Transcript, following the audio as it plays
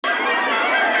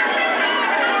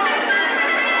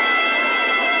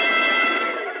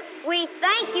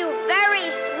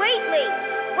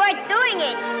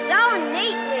it so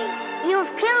neatly. You've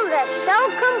killed us so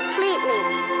completely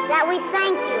that we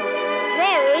thank you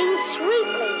very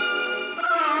sweetly.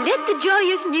 Let the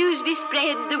joyous news be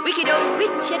spread, the wicked old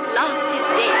witch at last is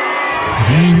dead.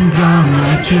 Ding dong, the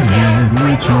witch is dead,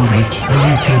 witch, old witch, the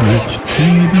wicked witch.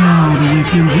 Sing it now, the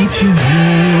wicked witch is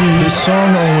dead. This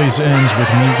song always ends with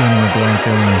me getting a black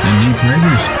eye. And you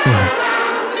preggers. Well,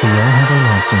 we all have our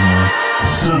lots in life.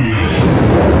 Someday.